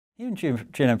Human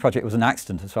Genome Project was an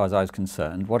accident as far as I was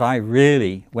concerned. What I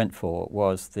really went for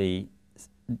was the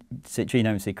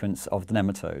genome sequence of the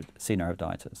nematode,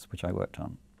 Caenorhabditis, which I worked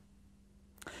on.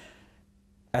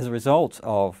 As a result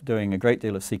of doing a great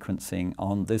deal of sequencing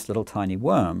on this little tiny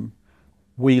worm,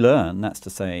 we learned, that's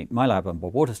to say my lab and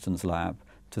Bob Waterston's lab,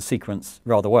 to sequence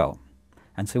rather well.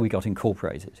 And so we got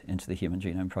incorporated into the Human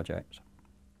Genome Project.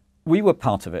 We were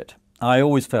part of it. I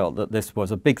always felt that this was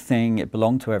a big thing, it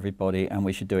belonged to everybody, and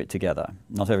we should do it together.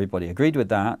 Not everybody agreed with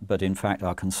that, but in fact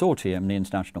our consortium, the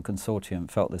international consortium,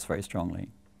 felt this very strongly.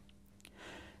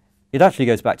 It actually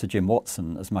goes back to Jim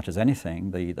Watson as much as anything,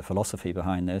 the philosophy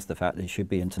behind this, the fact that it should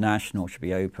be international, should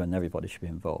be open, everybody should be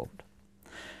involved.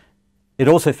 It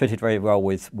also fitted very well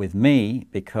with me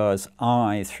because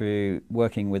I, through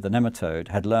working with the nematode,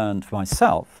 had learned for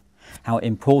myself how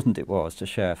important it was to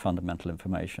share fundamental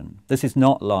information. This is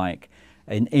not like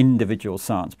an individual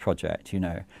science project, you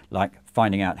know, like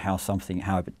finding out how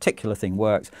a particular thing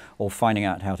works or finding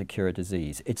out how to cure a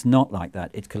disease. It's not like that.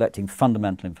 It's collecting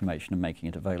fundamental information and making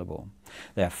it available.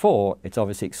 Therefore, it's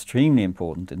obviously extremely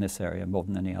important in this area more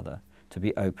than any other to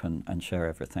be open and share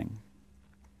everything.